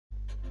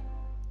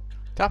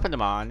Top of the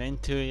morning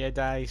to you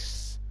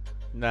Dice.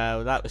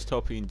 Now that was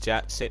Topping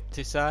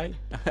Jacksepticeye.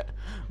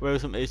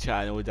 Welcome to the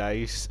channel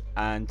Dice,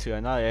 and to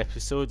another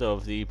episode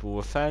of The Evil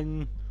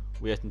Within.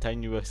 We are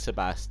continuing with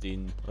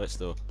Sebastian. Let's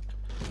go.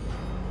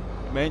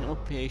 Mental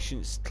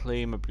patients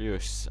claim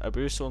abuse.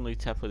 Abuse only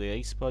tip of the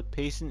iceberg.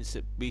 Patients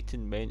at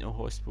Beaton Mental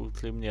Hospital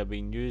claim they are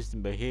being used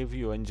in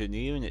behavioural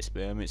engineering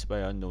experiments by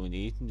unknown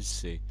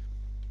agency.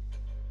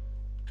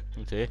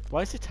 Okay,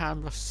 why is the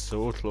camera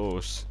so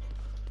close?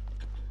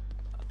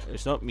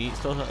 It's not me,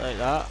 it's not like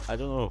that. I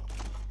don't know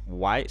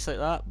why it's like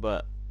that,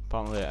 but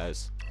apparently it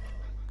is.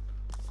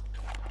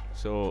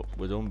 So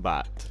we're going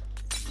back.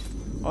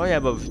 Oh yeah,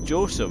 but with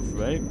Joseph,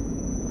 right?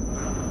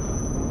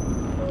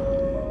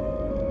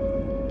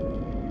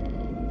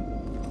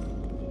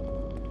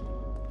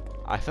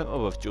 I think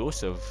we're with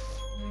Joseph.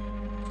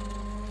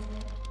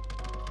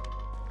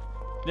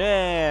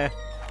 Yeah.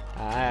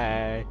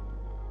 Hi.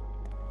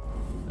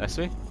 This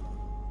way?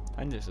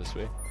 I think it's this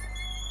way.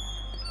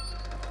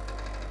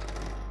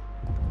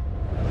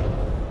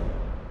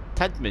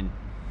 Tidman.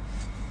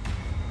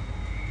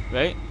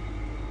 Right?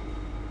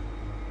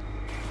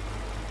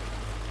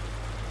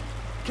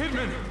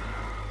 Kidman!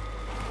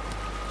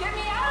 Get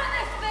me out of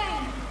this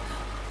thing!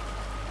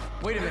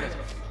 Wait a minute.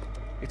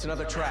 It's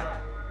another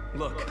trap.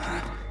 Look.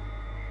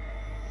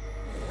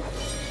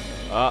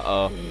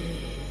 Uh-oh.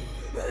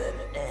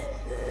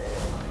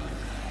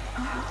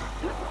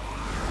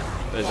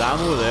 There's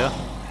ammo there.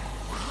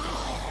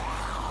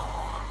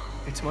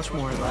 It's much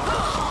more than that.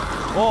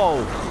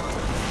 Whoa!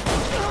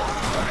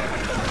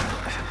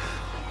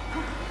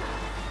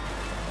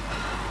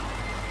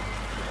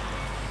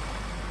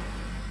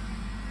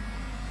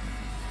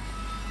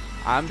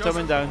 I'm Joseph,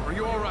 coming down. Are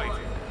you alright?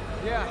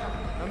 Yeah,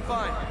 I'm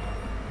fine. I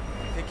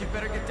think you'd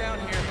better get down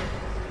here.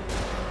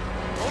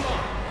 Hold on,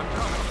 I'm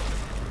coming.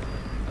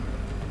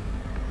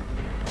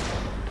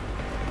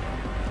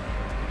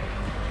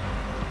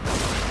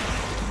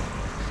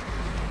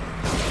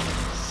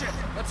 Shit,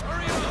 let's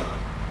hurry up!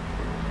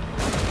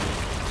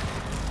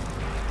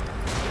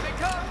 Here they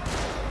come!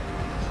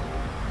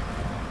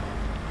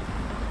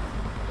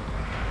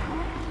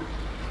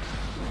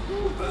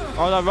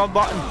 Oh, the run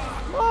button.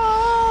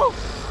 Oh!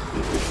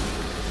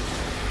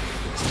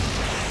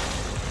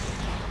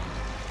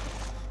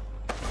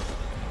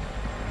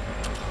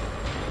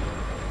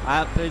 I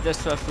haven't played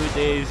this for a few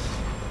days.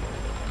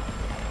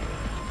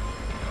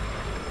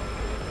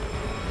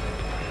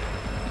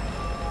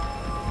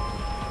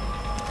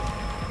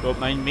 Don't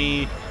mind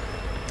me.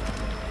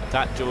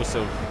 Attack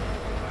Joseph.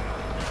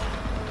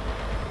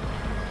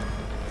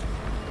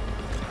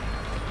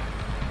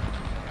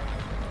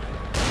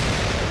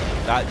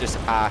 That just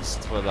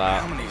asked for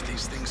that. How many of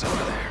these things are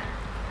there?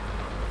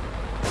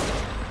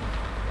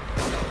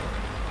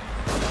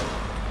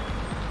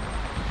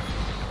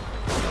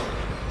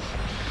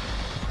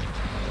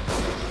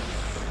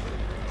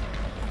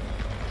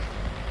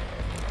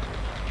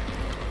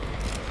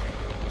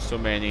 So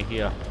many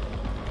here.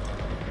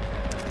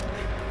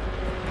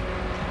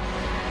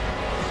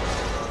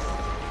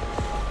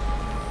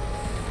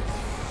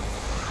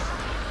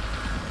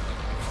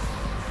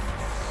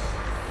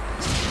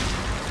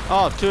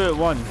 Oh, 2 at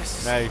 1.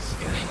 Nice.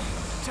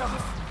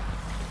 Tough.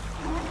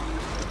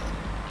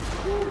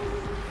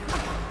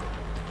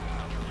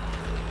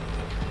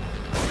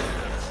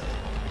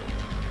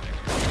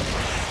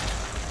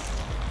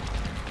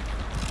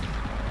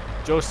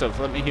 Joseph,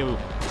 let me heal.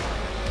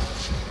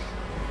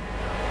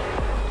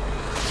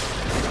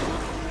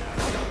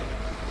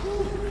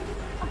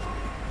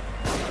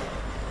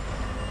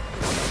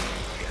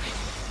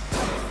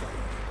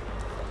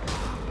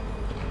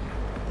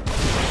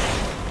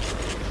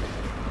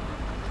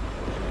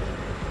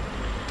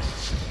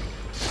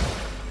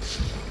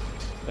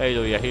 There you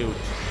go, you're healed.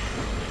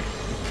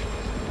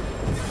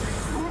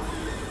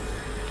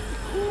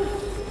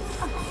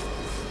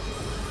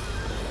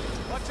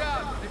 Watch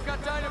out, they've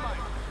got dynamite.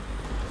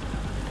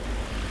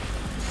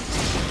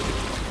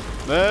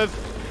 Move!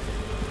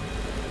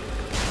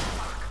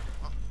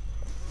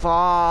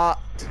 Fuck!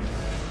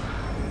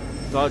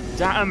 God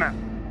damn it!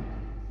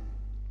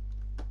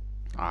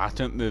 I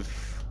don't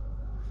move.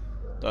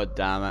 God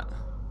damn it.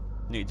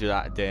 Need to do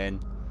that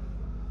again.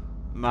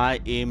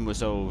 My aim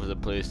was all over the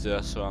place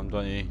there, so I'm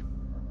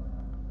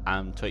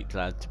quite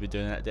glad to be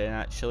doing it again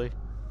actually.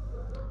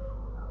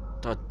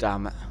 God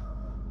damn it.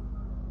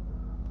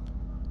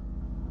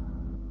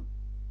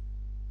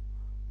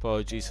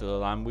 Apologies for the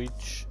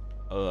language.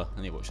 Oh,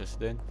 I need to watch this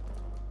again.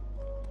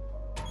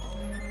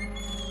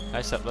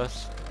 I set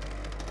this.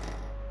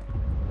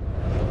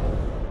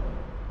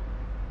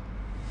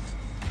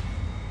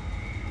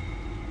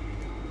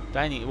 Do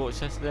I need to watch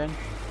this then?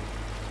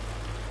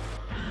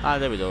 Ah,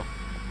 there we go.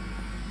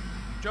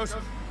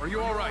 Joseph, are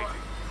you alright?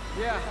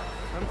 Yeah,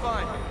 I'm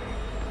fine. I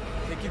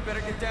think you'd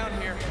better get down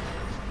here.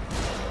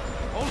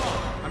 Hold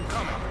on, I'm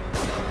coming.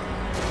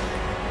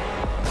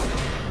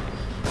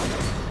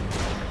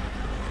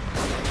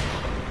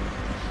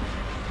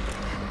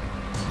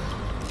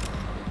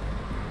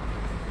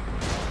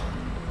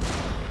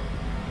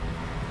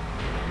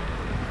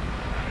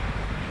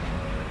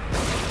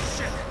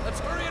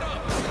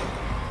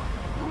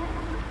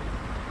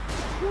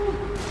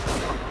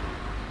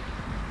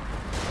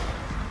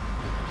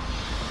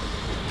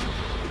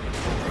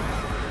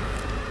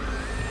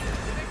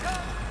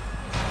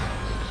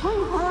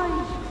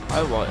 I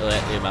don't want to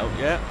let him out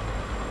yet.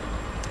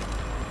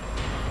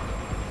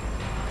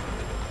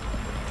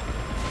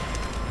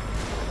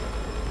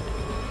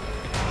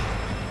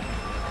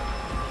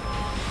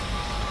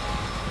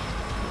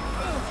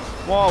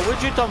 Whoa,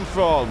 where'd you come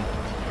from?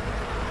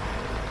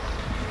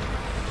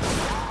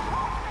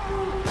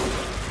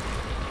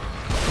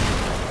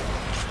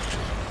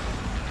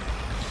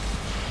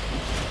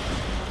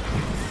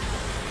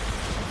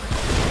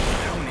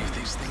 How many of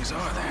these things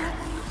are there?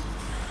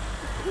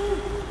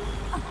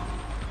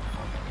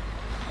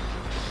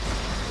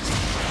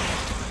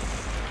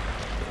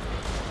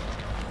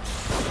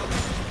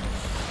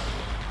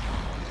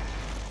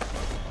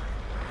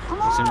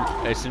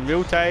 It's in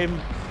real time.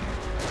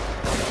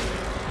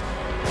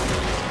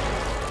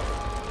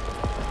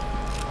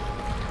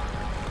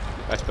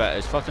 This bit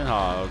is fucking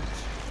hard.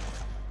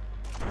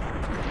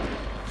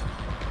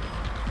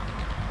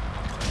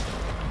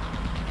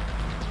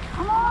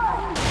 Come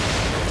on!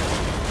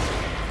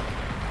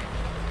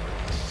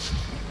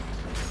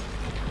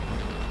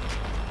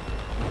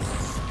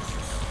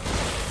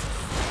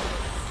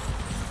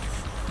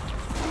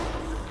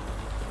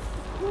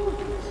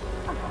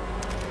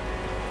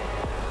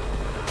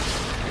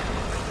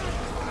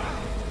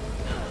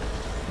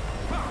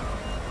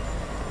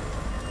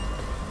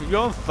 You're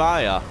on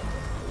fire.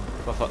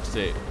 For fuck's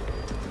sake.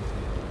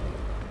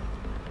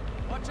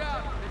 Watch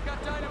out! They've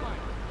got dynamite!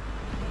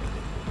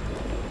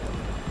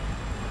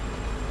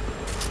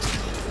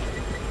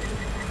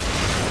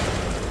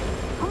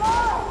 Come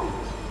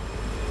on!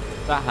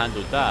 That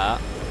handled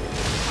that.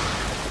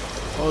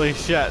 Holy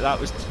shit, that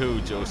was two,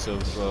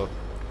 Joseph, bro.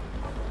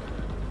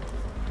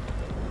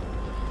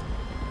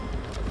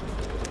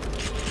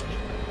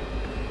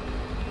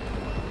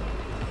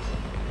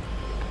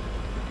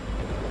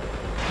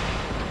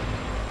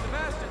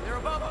 Sebastian, they're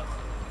above us!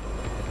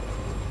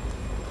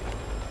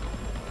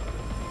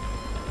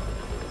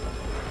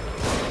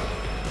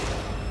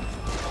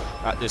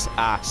 That just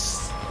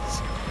ass.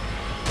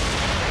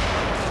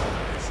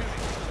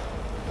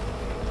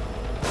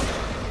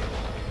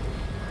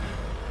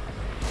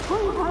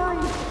 Please hurry!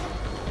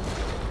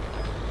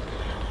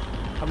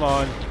 Come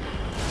on.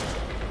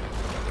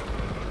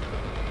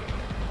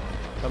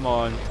 Come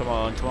on, come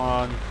on, come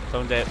on.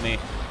 Don't dip me.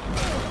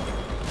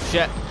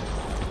 Shit.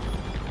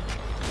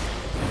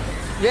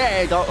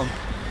 Yeah, got him.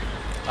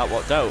 That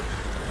worked out.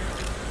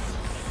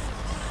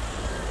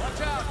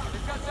 Watch out!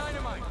 They've got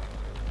dynamite!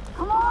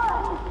 Come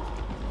on!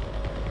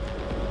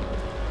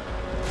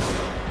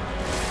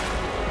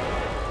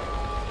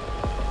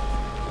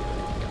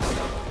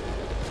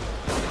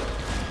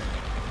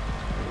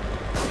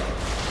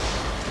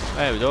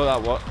 There we go,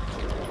 that worked.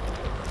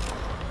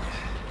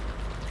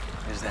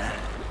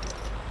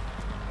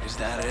 Is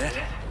that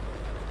it?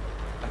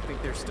 I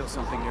think there's still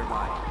something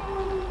nearby.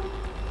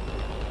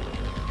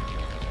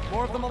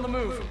 More of them on the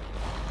move.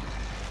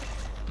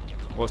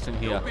 What's in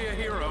here? Don't be a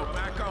hero,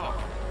 back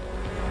off.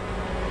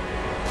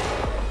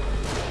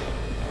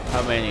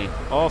 How many?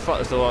 Oh fuck,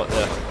 there's a lot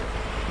there.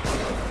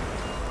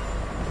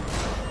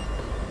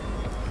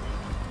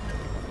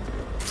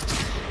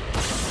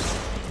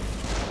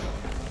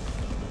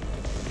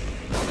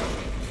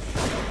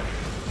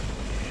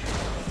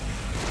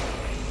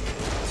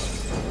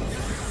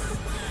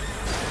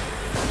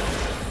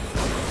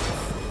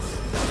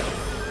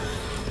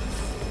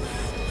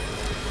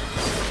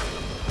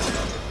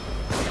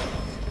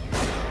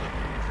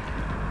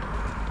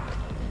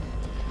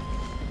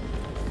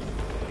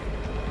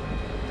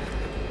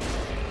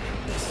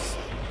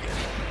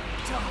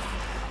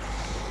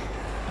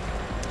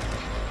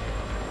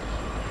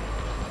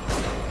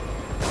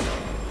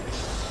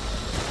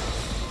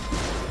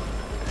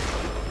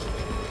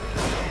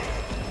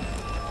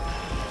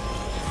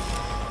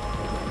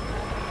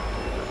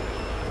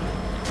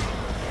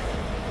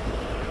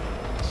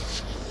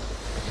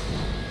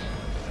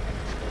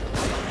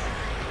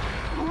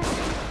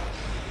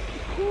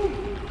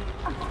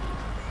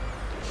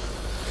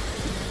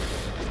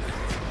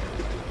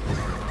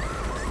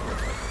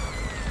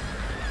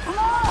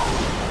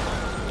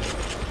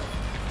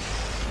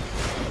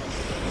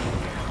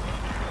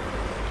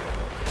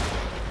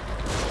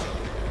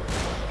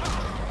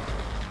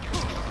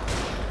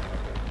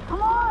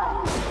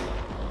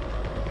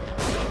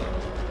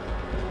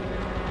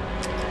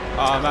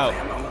 Oh, I'm out.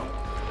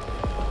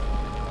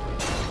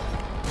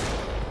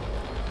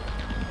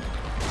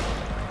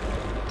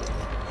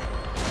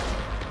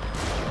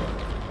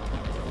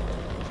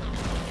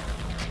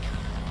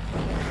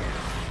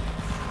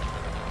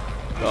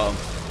 Got him.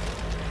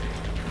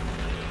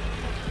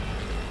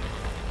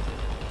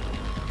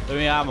 Give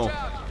me ammo. Watch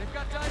out! They've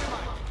got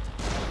dynamite!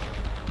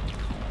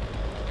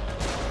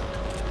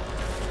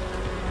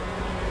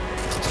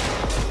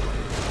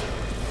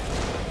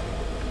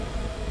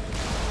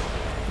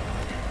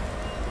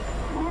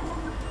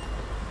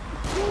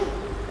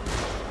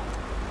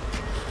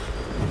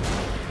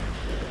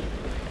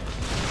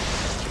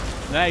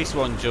 Nice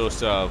one,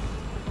 Joseph.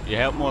 You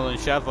help more than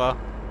Shiva.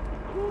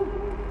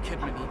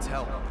 Kidman needs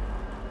help.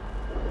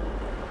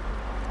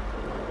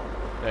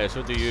 Yeah,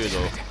 so do you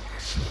though.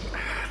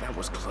 That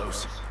was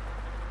close.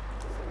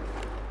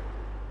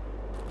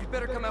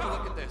 better come have a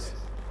look at this.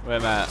 Wait a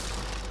minute.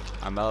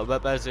 I'm a little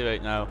bit busy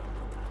right now.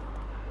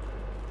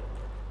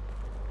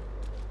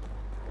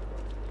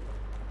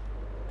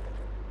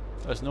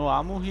 There's no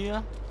ammo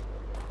here?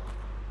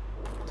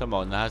 Come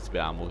on, there has to be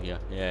ammo here.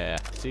 Yeah,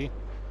 see?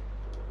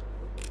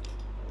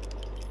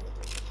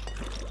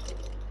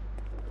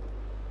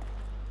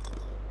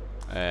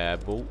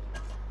 Bolt.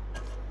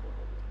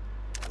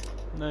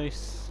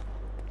 Nice.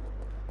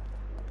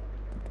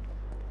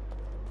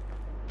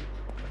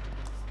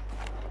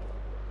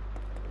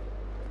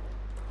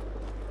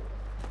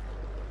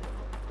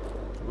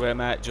 Where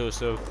am I at,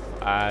 Joseph?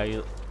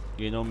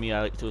 You know me,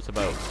 I like to talk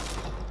about.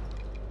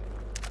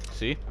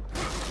 See?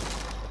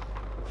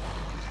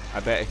 I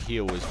better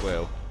heal as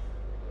well.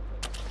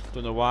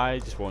 Don't know why, I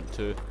just want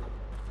to.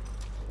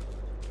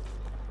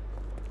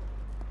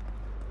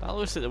 That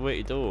looks like the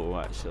way to go,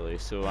 actually.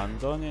 So I'm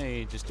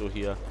gonna just go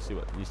here, see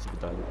what needs to be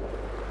done.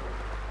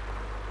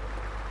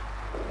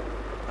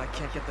 I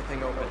can't get the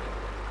thing open.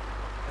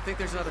 I think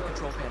there's another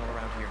control panel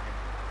around here.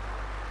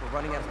 We're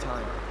running out of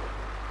time.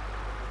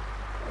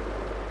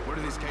 Where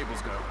do these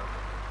cables go?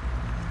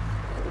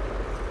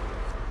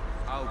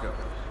 I'll go.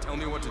 Tell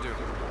me what to do.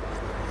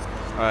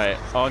 Alright,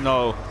 oh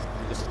no,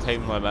 there's a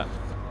time limit.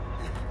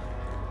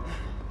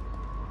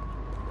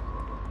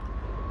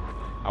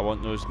 I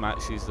want those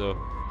maxis though.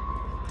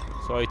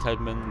 Sorry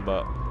Tidman,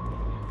 but...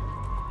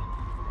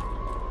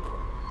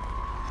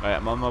 Alright,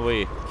 I'm on my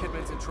way.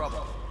 Kidman's in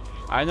trouble.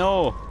 I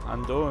know,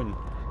 I'm doing.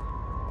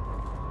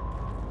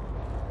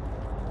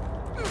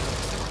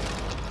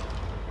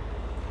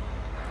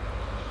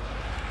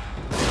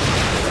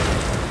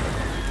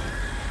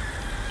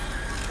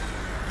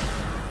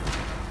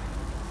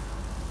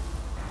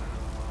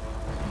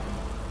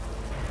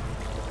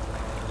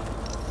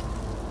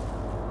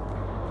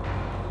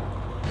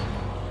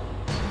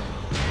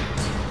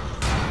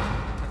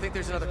 I think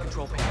there's another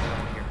control panel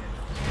around here.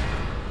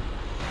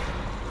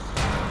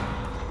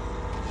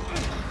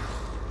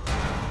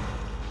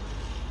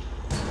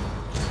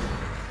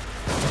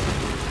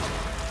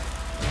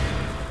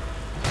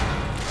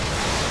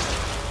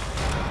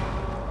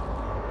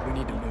 We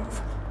need to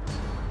move.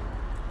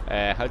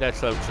 How did I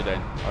slouch it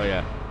then? Oh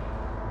yeah.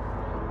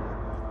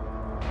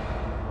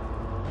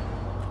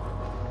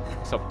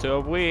 It's up to a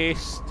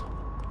waist.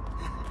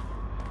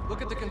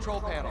 Look at the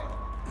control panel.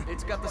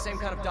 It's got the same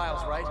kind of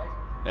dials, right?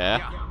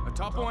 Yeah. A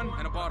top one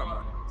and a bottom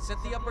one. Set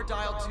the upper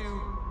dial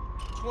to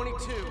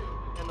 22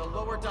 and the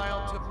lower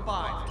dial to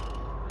 5.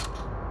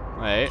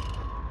 Right.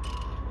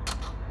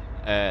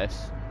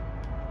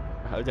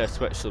 How did I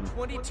switch them?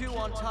 22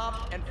 on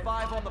top and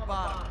 5 on the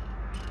bottom.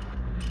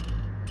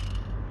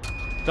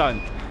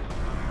 Done.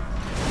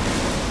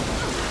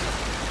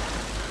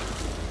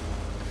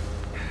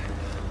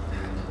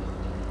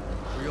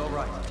 Are you all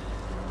right?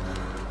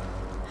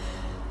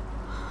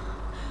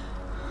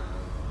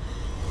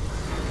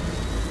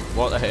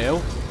 What the hell?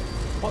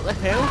 What the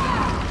hell?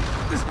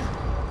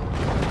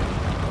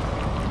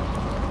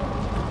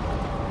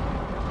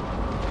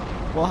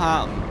 What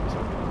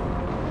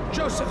happened?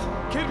 Joseph!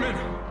 Kidman!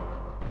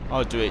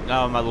 Oh, do it.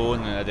 Now I'm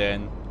alone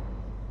again.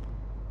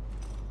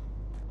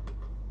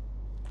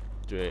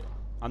 Do it.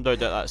 I'm down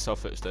that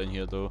stuff that's down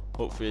here though.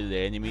 Hopefully the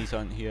enemies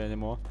aren't here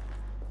anymore.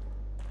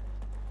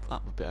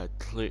 That would be a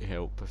great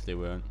help if they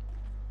weren't.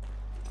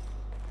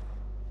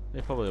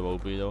 They probably will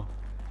be though.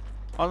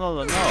 Oh no,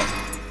 they're not!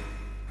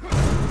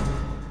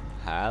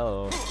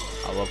 Hello.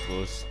 I love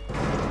those.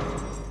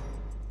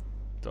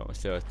 Don't want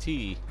to a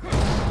tea.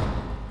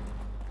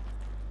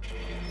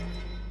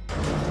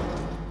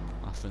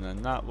 Nothing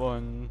in that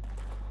one.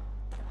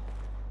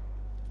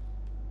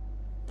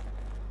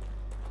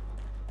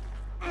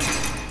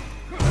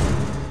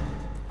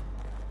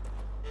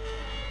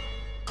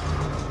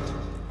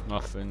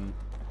 Nothing.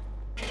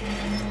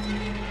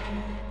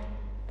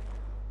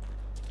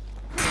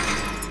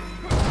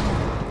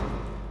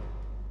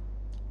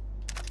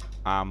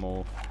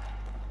 Ammo.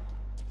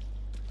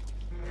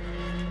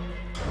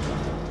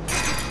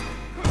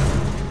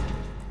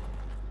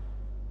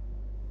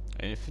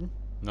 Anything?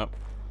 Nope.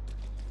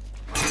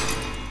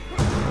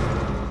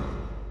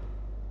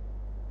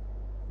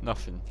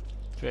 Nothing.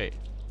 Great.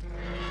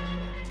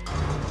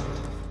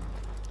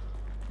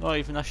 Not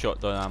even a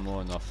shotgun ammo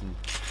or nothing.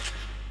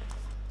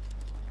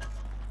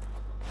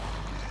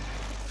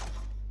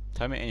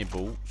 Tell me any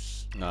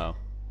bolts? No.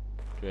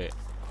 Great.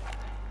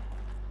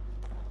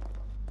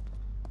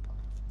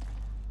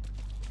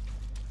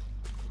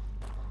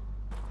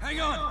 Hang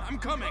on! I'm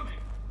coming!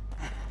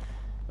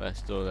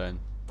 Let's go then.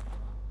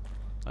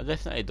 I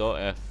definitely got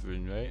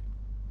everything, right?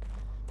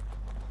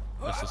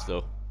 Let's just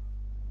go.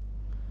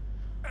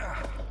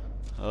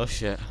 Oh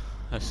shit.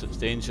 This is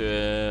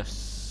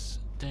dangerous.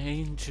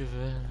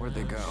 Dangerous. Where'd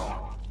they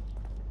go?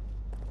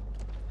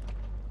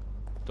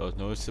 God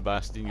knows,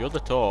 Sebastian. You're the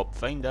top.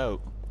 Find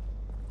out.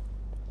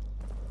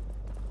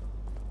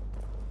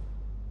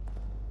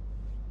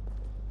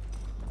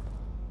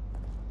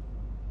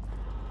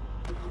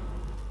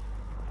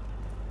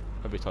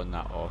 Maybe turn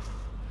that off.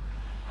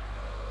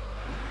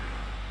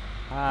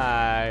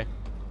 Hi.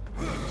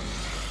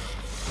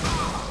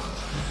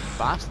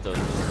 Bastards.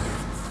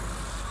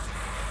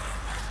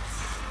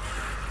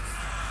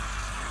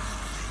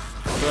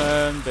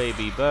 Burn,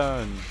 baby,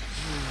 burn.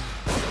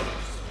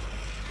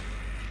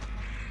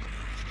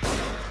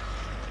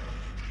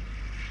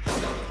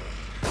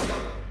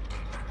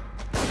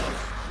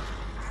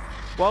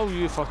 Why will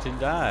you fucking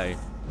die?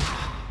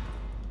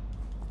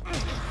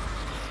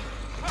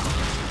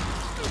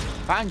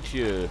 Thank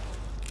you.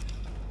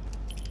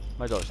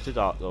 My god, it's too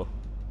dark though.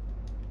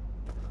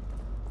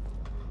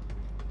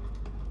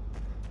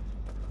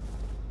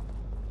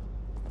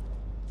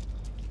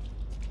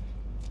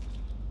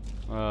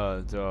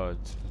 Oh god.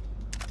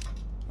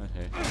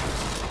 Okay.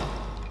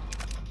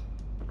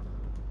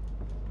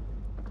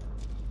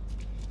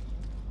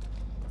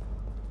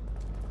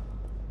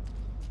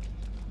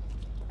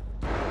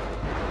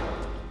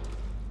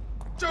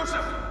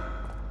 Joseph!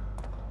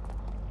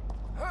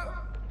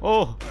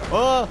 Oh!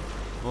 Oh!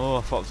 Oh,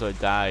 I thought I was gonna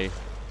die.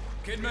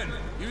 Kidman,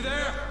 you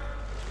there?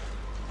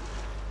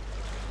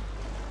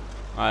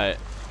 Alright,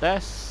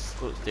 this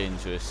looks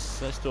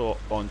dangerous. Let's go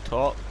on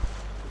top.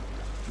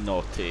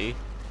 Naughty.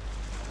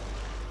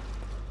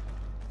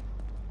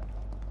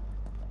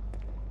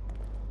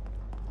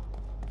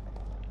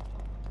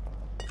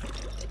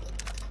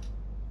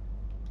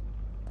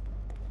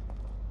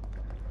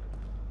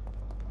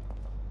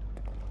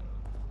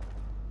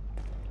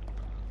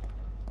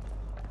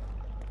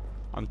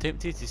 I'm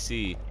tempted to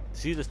see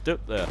the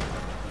strip there.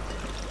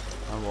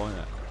 I want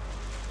it.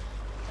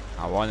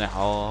 I want it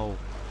all.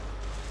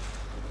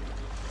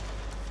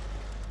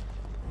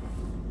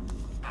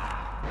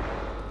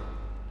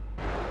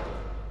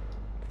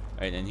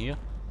 Right in here.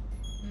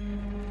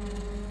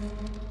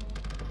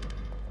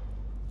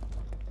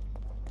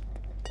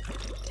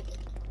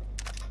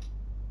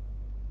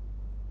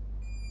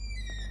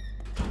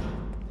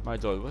 My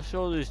god, what's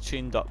all these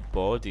chained up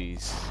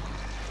bodies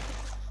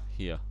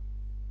here?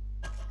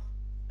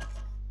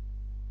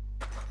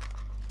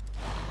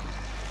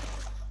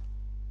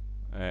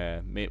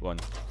 Mate one.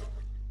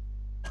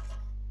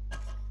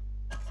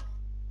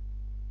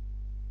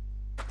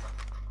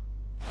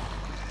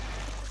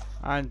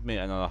 And make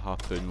another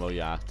harpoon while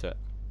you're at it.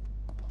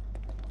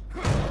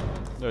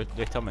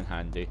 They come in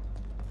handy.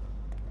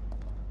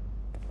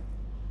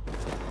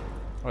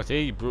 I tell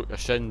you, you broke your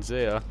shins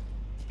there.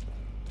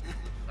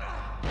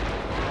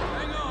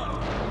 Hang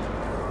on!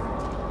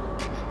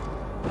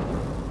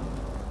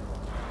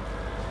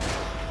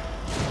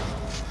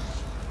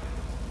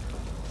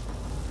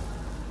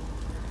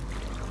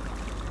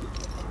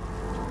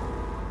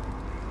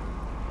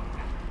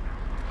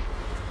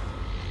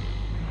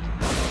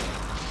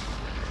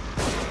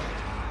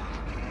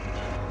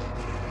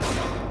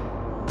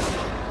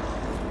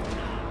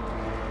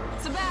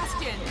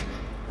 Sebastian!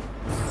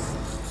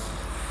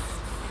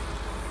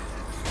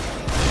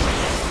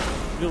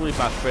 You leave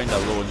my friend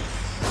alone.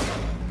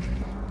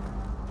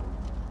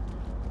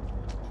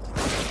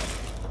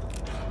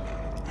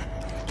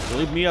 You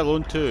leave me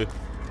alone too.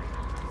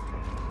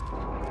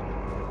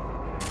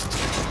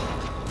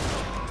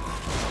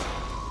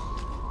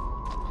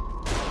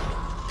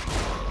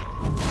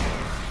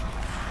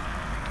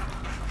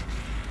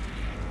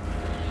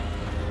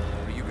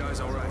 Are you guys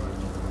alright?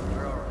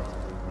 We're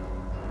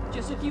alright.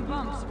 Just a few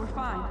bumps, we're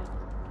fine.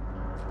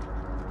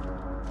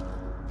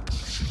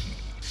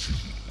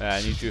 I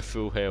need your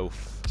full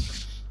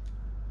health.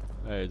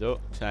 There you go.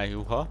 Can I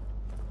heal her?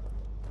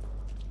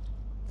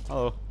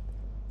 Hello.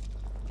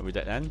 Are we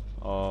dead in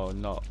or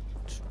not?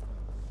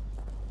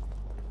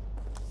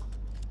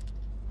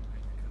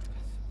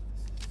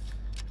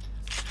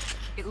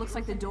 It looks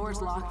like the door's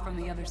locked from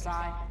the other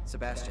side.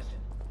 Sebastian,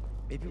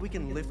 maybe we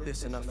can lift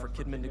this enough for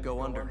Kidman to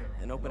go under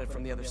and open it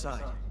from the other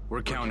side.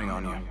 We're counting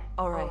on you.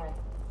 All right.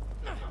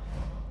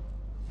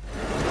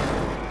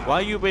 Why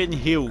are you wearing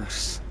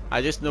heels?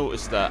 I just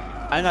noticed that.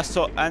 And I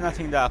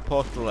think that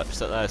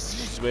Apocalypse at this,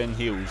 she's wearing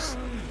heels.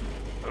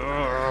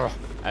 Urgh,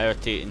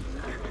 irritating.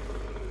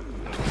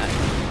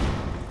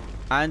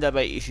 And I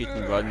bet you she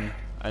can run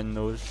in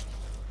those.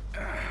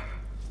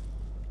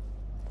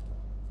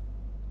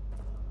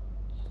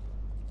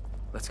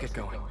 Let's get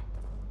going.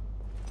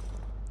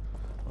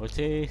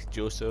 Okay,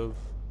 Joseph.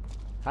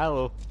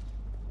 Hello.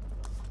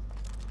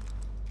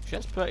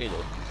 She's pretty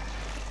though.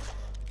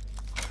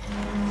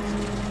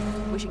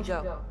 We should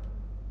go.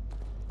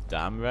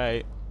 Damn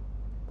right.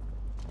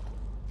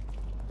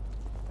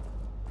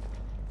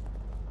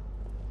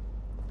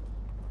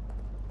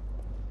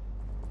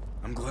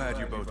 I'm glad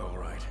you're both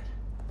alright.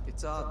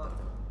 It's odd though.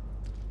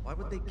 Why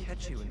would they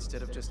catch you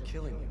instead of just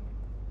killing you?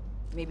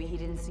 Maybe he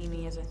didn't see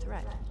me as a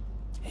threat.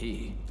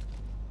 He?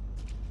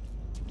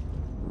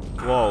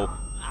 Whoa.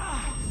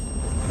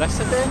 This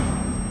again?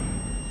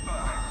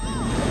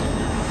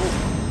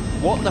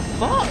 What the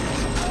fuck?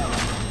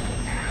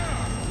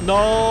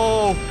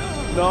 No!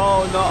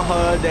 No, not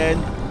her then.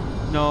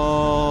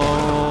 No.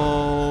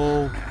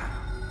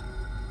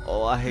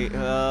 Oh, I hate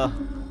her.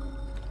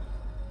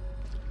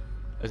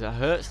 Is it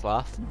her it's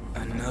laughing?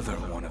 Another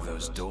one of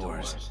those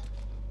doors.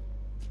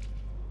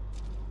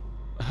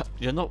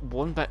 You're not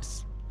one bit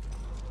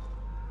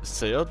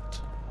scared?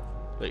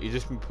 Like you've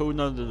just been pulled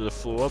under the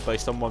floor by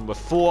someone with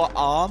 4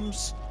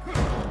 arms?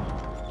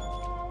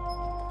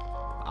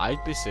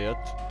 I'd be scared.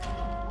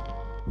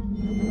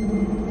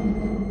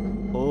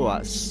 Oh,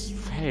 that's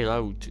very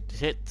loud.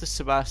 Detective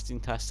Sebastian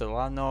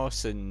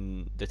Castellanos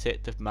and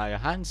Detective Maya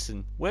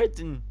Hansen.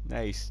 Wedding?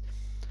 Nice.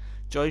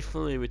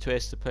 Joyfully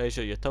request to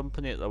pleasure your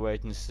company at the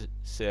wedding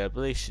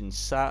celebration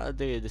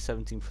Saturday the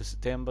 17th of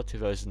September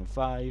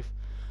 2005,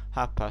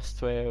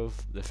 12:30,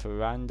 the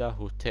Veranda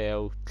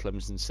Hotel,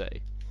 Clemson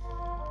City.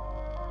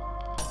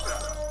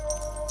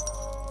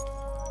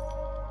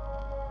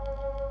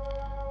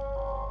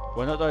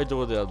 We're not going to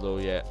go there though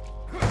yet.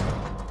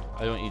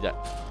 I don't need it.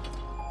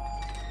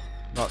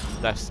 Not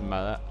this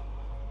minute.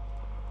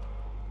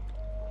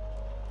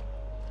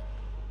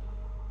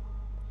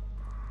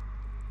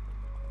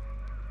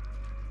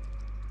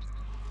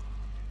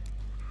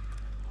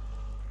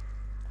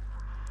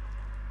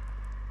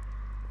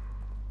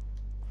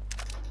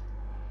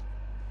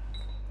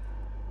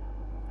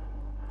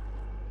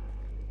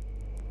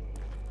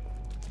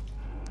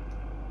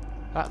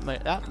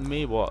 That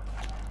may work.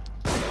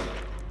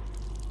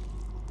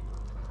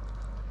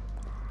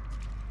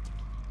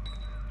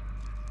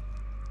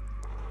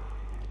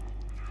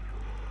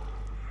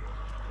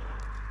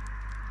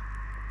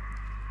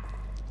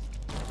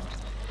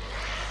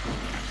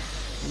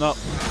 No.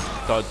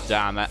 God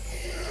damn it.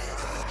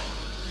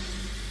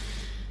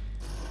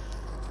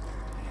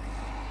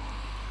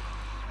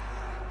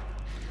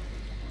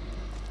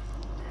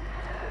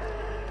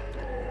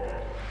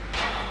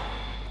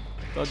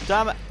 God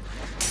damn it.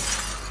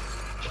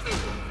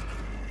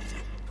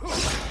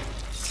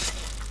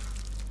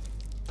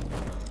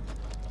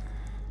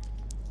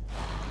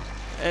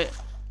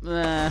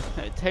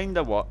 It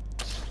kinda worked.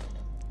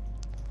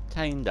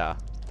 Kinda.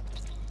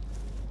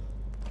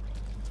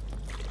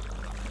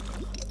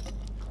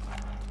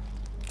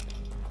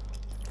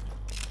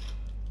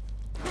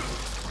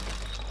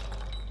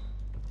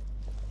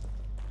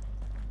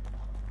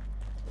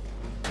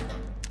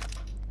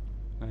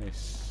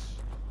 Nice.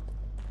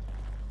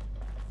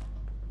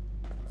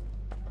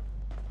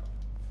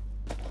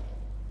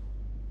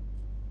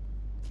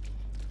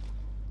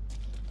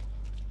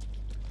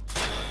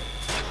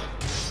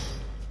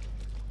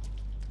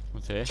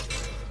 Okay.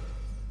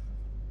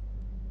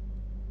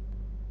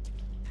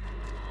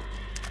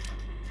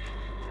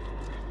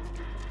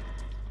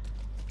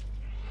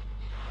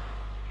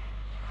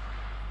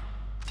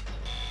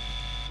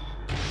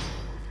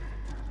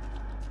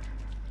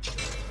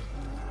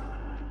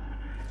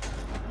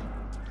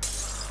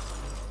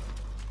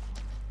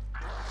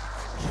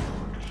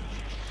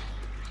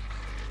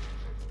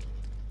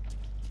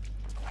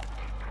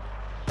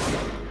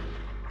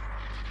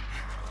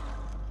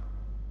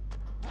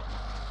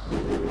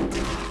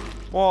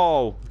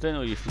 Whoa, didn't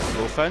know you could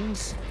throw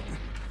fins.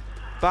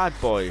 Bad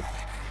boy.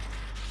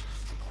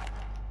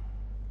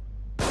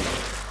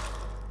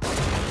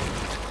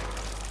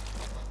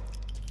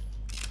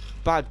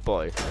 Bad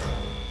boy.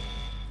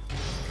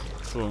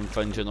 Throwing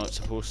fins you're not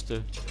supposed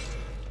to.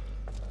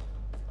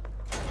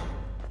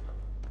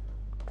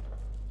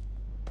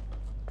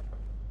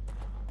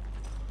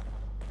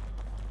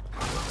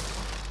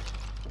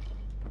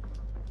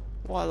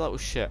 What a little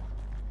shit.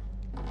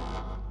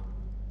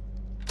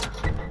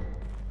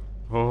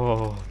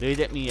 Oh, they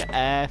hit me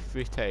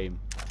every time.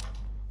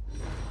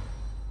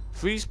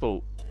 Freeze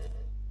bolt.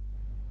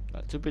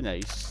 That would be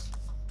nice.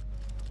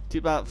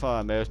 Keep that for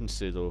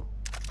emergency though.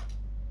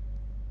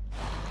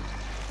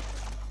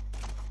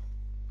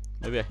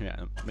 Maybe I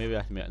can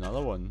make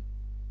another one.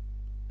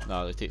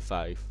 No, they take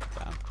 5.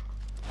 Damn.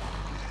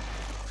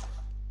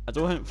 I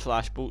don't think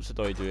flash bolts would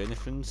already do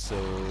anything, so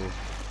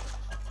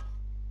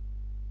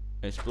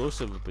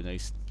explosive would be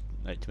nice,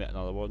 like to make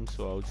another one.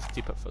 So I'll just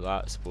keep it for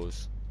that, I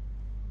suppose.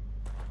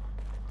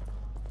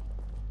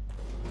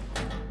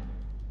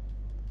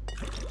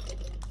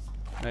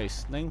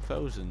 Nice,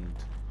 9,000.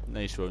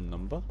 Nice round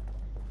number.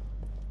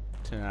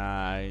 Can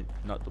I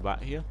knock the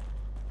back here?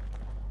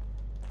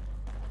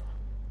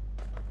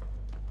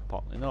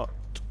 Probably not.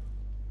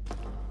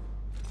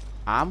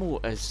 Ammo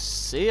is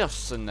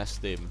scarce in this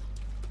game.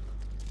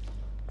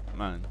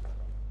 Man.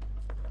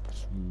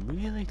 It's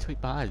really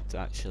quite bad,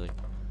 actually.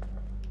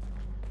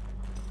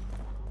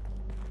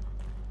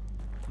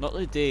 Not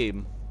the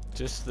game,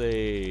 just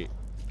the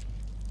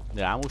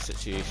ammo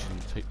situation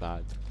is quite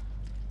bad.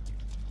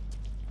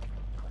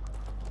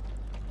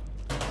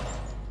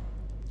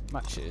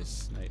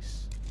 Matches,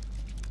 nice.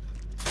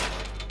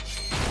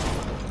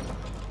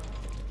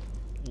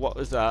 What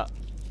was that?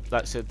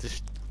 That said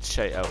just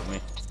shite out of me.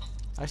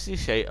 I see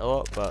shite a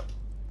lot, but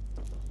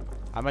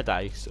I'm a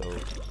die, so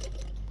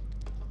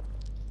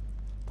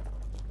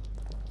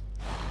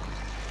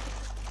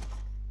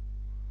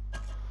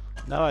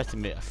now I have to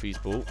make a freeze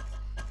bolt.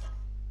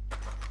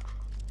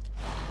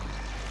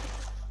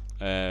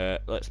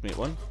 Let's make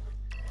one.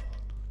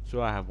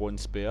 So I have one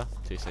spare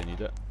in case I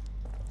need it,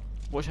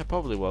 which I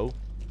probably will.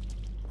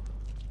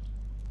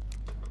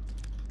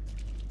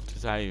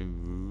 I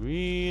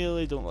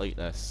really don't like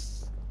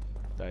this,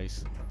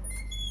 guys.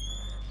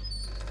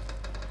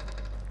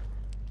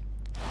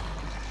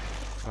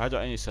 Have I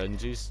got any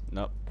syringes?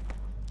 Nope.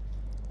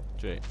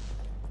 Great.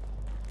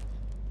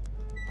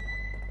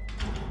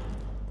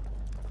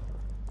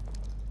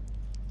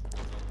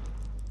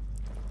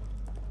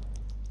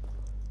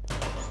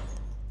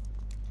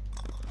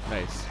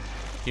 Nice.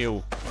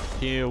 Heal.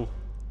 Heal.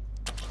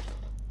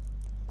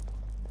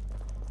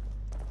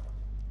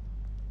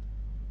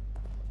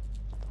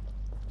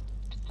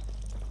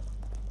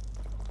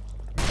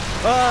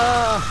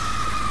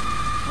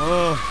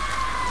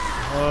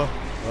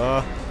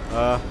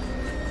 Ah!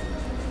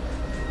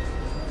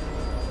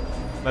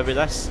 Maybe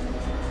this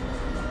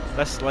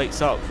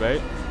lights up,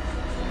 right?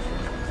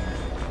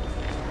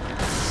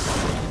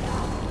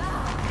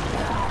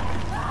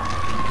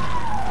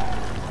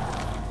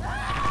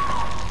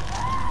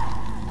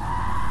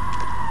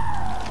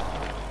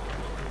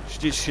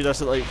 She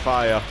doesn't like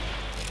fire.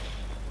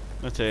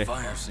 Okay.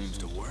 Fire seems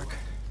to work.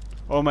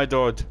 Oh my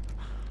god.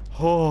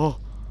 Oh,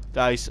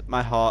 guys,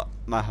 my heart.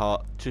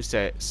 2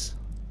 sets.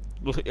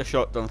 Look at your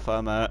shotgun for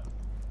a minute.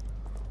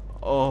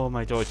 Oh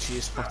my god, she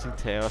is fucking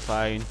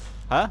terrifying.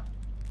 Huh?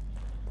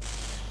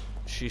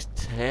 She's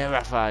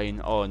terrifying.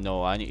 Oh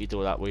no, I need to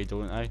do that way,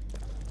 don't I?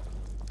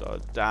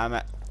 God damn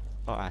it.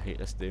 Oh, I hate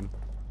this game.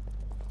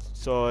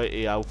 Sorry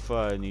to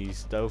Alpha and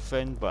his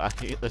dolphin, but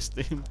I hate this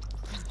game.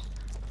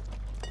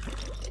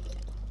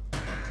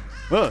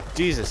 Oh,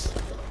 Jesus.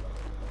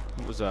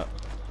 What was that?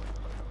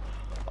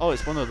 Oh,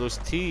 it's one of those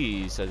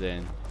teas,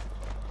 then.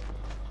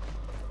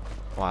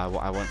 Wow,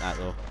 I want that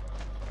though.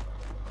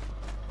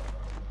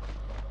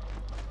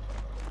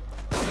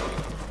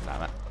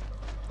 Damn it.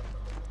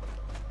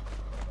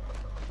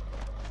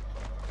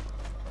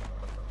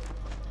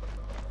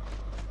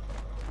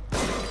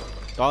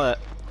 Got it.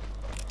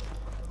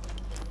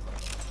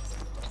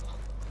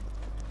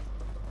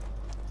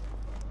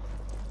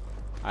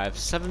 I have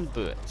 7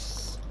 bullets.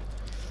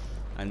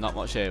 And not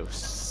much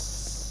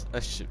else.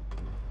 This should...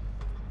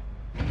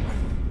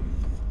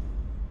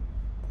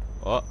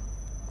 What?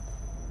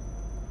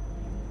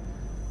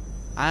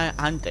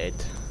 I'm dead.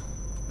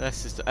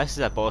 This is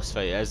a boss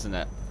fight, isn't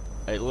it?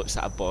 It looks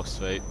like a boss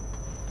fight.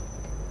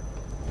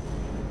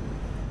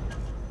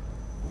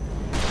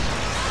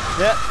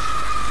 Yep.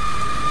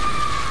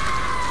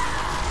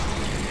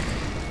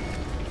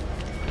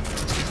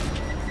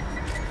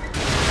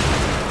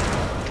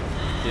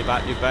 Stay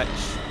back, you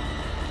bitch.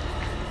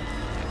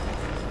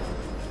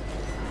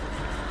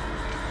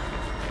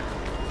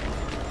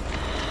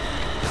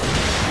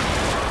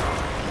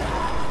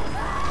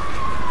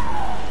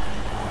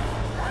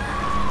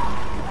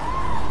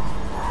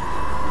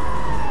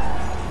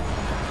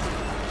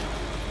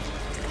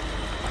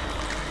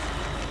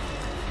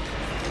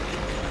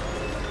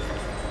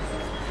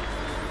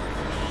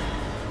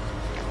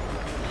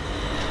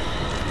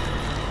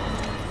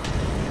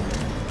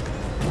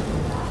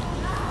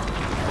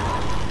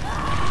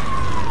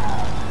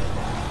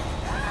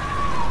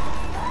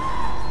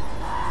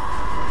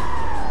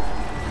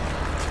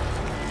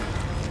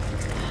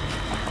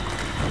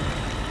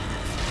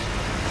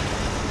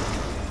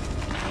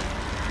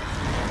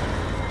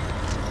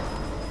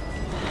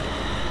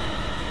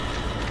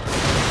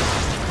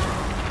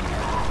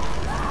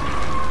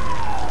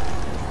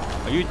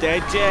 Are you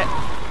dead yet?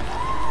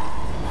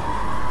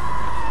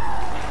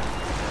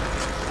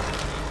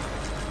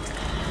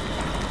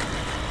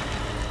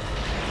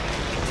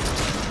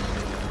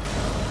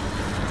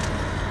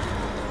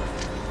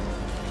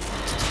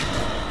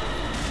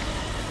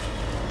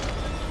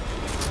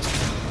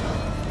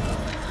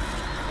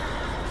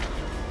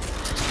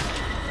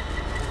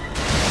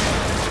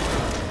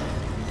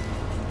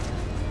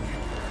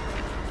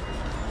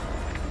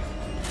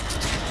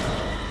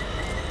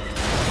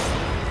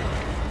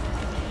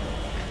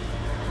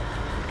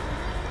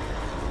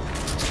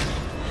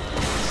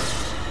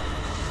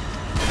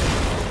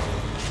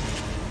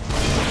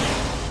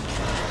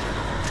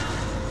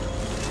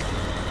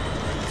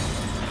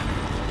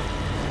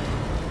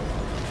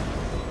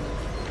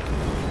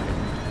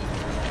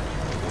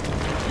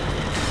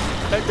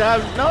 Head down.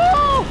 No!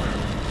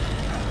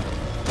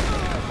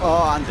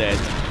 Oh, I'm dead.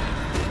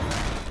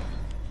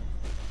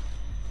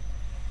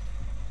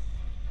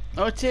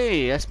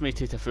 Okay, that's made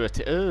it a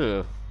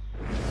 32.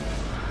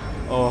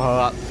 Oh,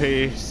 that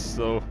pace,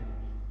 though.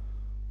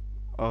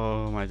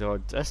 Oh my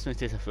god, that's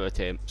made it a 4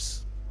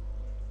 attempts.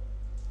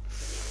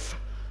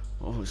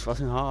 Oh, it's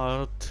fucking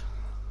hard.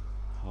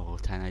 Oh,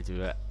 can I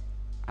do it?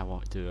 I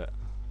want to do it.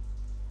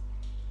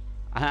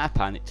 I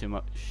panic too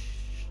much.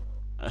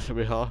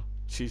 We are.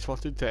 She's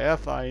fucking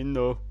terrifying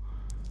though.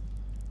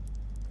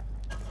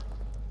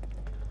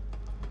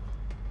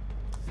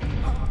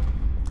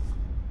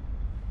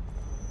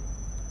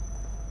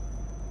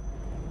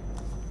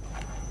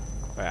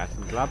 Right, I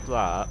can grab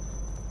that,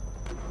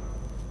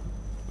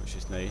 which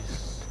is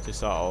nice to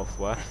start off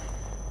with.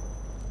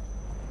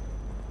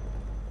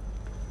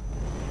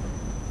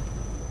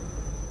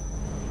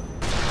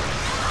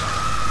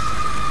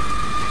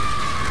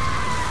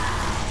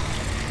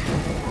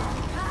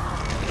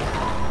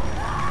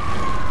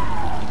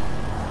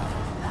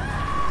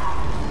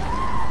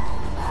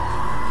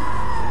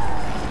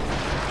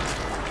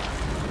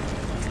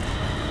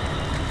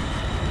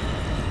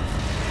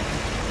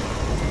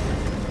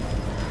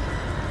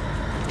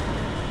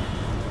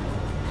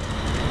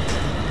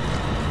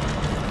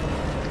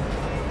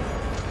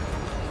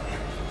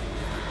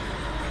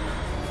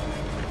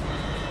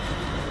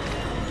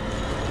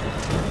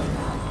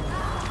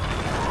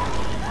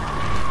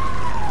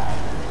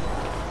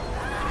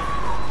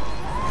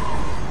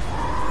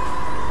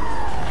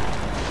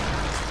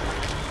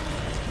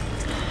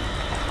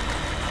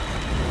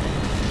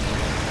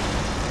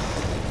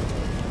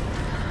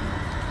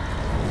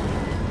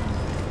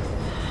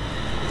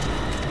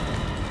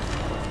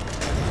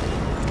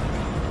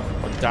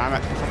 damn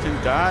it,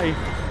 fucking die.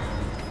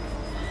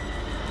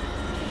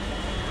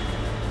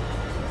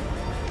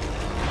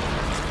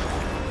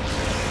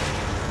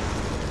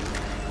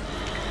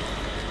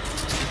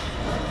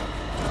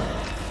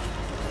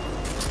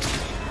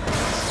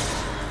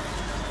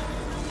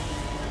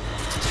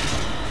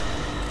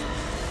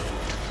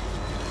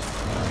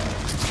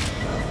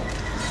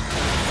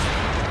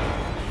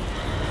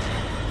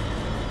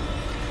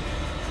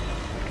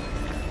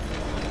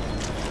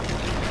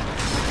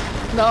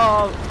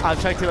 No, I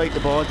tried to light the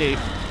body.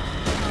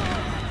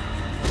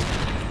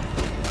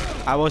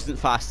 I wasn't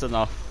fast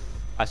enough.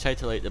 I tried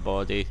to light the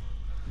body.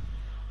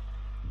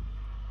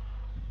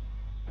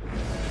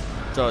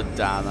 God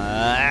damn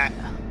it.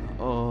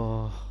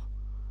 Oh.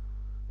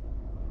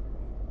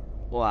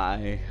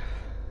 Why?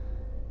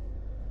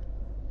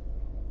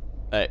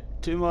 Right,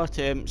 2 more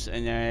attempts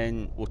and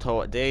then we'll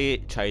call it a day.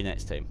 Try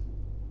next time.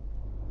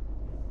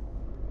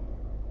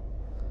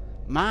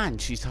 Man,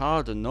 she's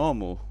harder than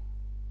normal.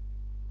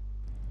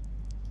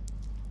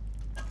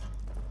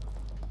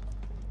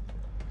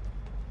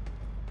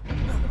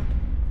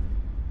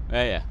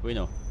 Yeah, we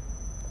know.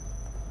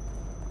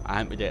 I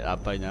haven't been at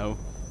that by now.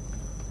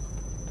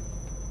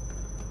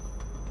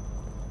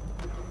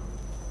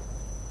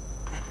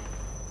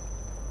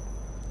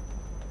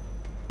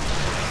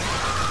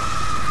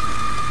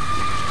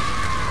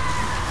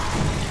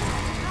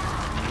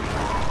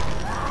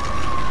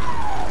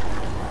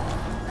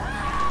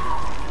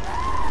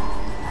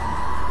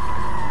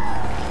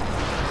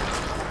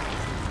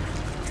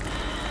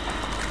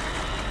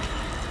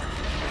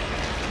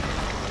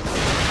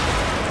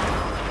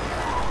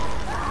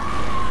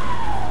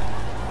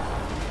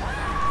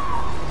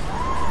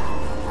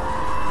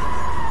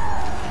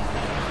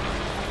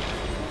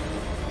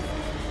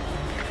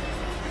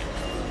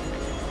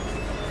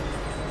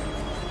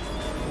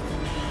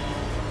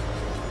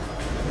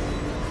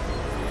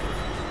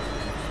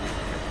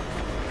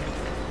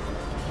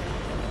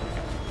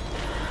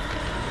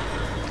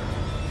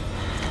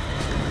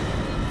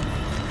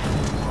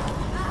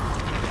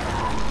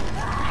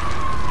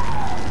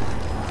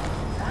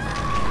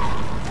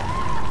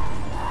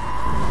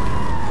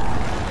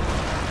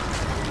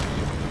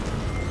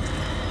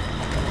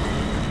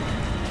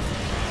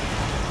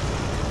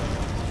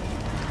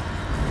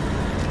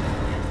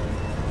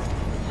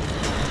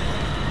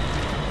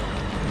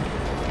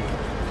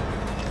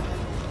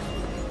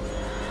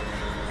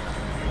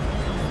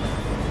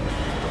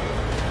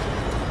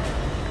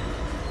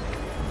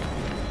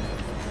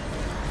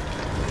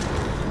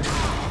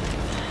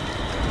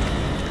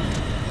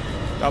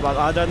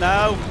 I don't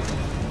know.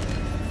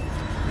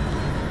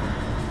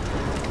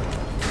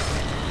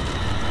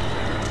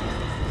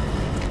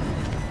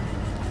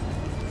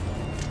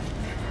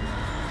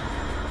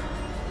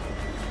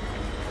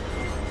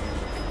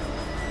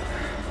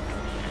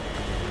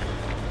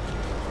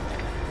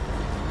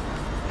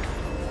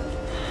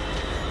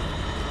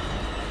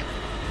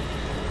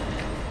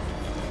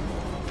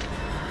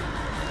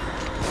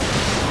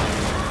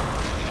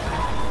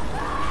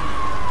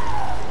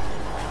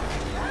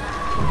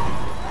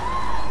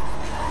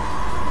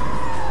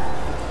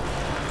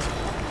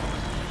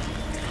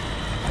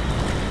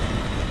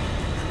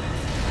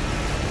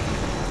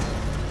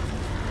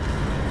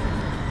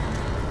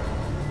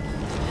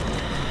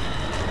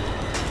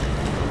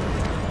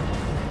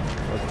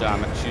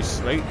 Damn it,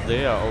 she's right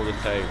there all the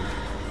time.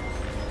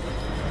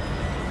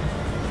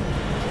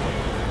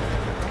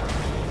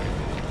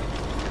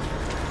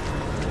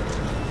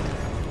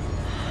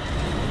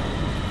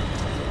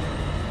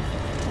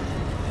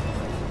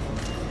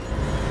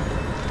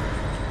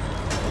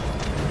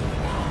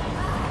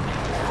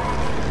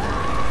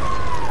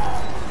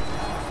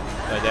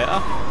 Did I get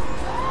her?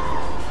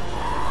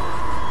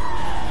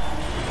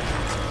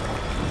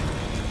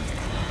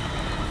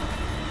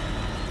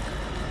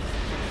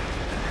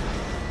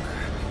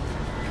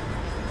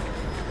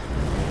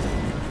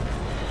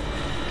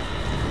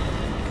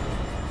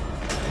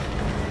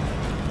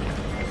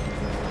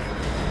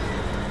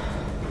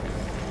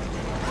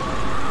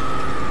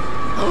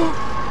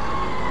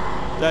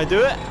 Did I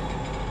do it?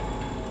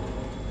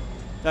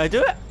 Did I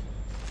do it?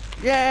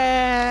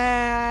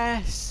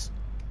 Yes!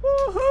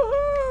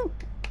 Woohoo!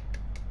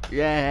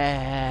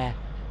 Yeah!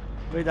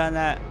 We done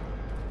that.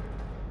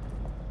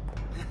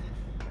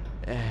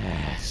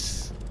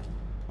 Yes.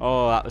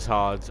 Oh, that was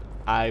hard.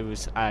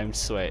 I'm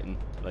sweating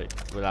like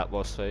with that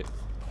boss fight.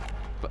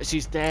 But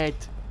she's dead.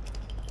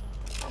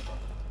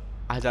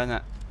 I done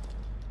it.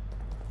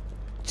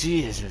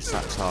 Jesus,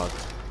 that's hard.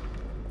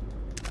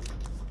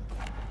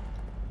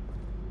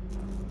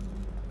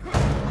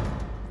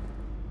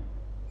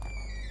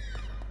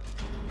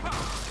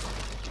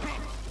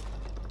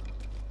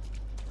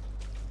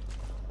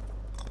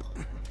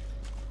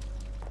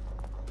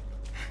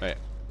 Right.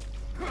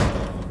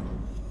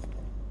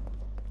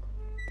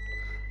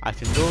 I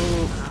can go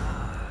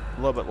a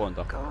little bit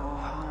longer. Go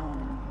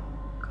home.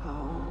 Go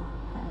home.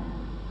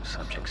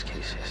 Subject's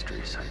case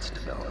history cites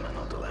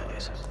developmental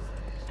delays.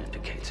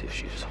 Indicates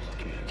issues with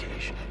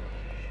communication,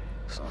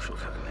 social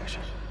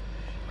cognition,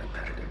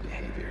 repetitive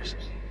behaviors,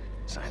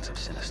 Signs of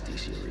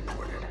synesthesia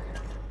reported.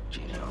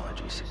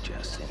 Genealogy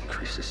suggests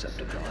increased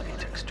susceptibility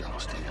to external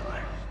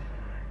stimuli.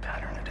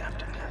 Pattern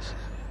adaptiveness.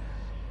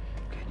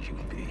 Could you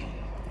be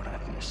what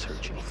I've been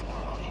searching for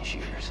all these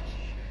years?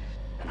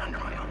 And under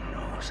my own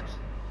nose.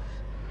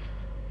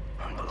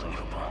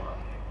 Unbelievable.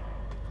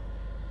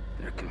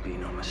 There can be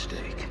no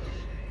mistake.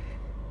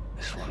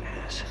 This one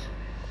is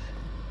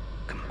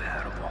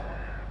compatible.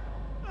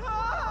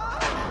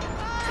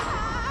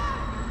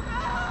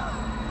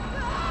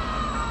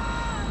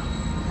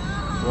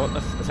 What the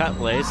is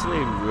that Leslie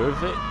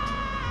Ruvik?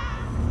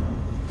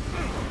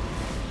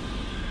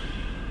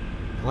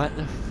 What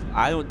the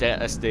I don't get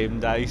this name,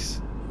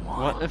 Dice.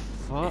 What the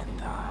fuck? In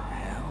the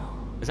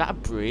hell? Is that a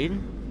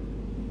brain?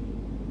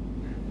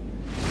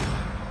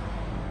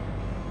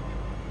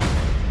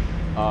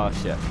 Oh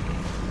shit.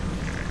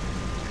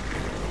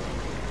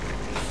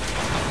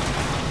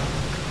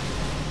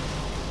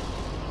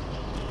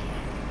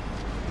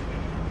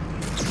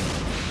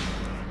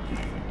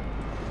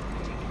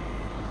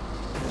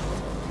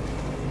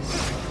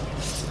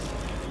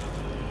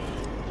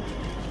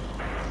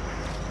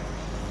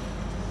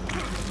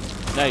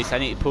 Nice, I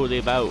need to pull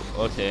them out.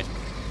 Okay.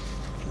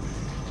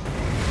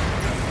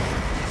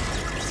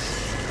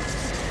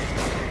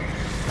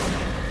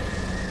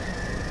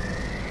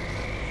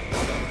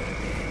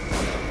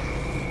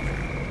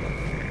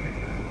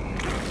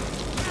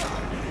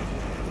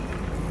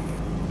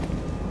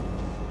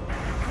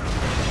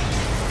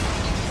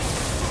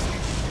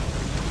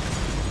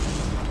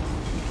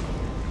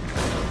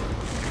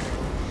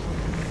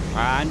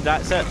 And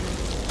that's it.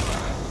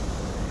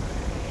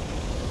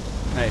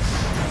 Nice.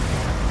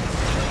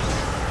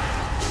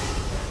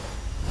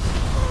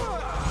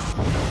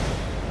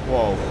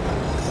 Whoa.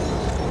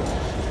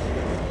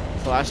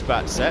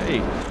 Flashback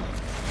City.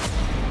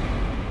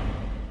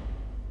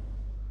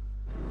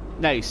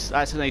 Nice.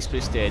 That's a nice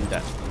place to end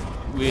it.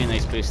 Really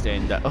nice place to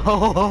end it.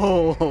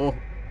 Oh,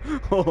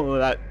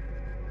 that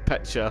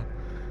picture.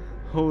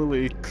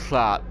 Holy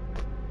crap.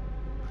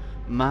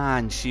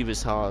 Man, she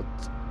was hard.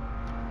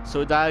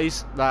 So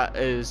guys, that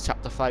is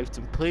chapter 5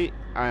 complete,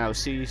 and I'll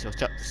see you for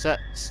chapter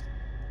 6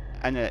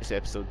 in the next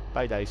episode.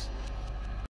 Bye guys.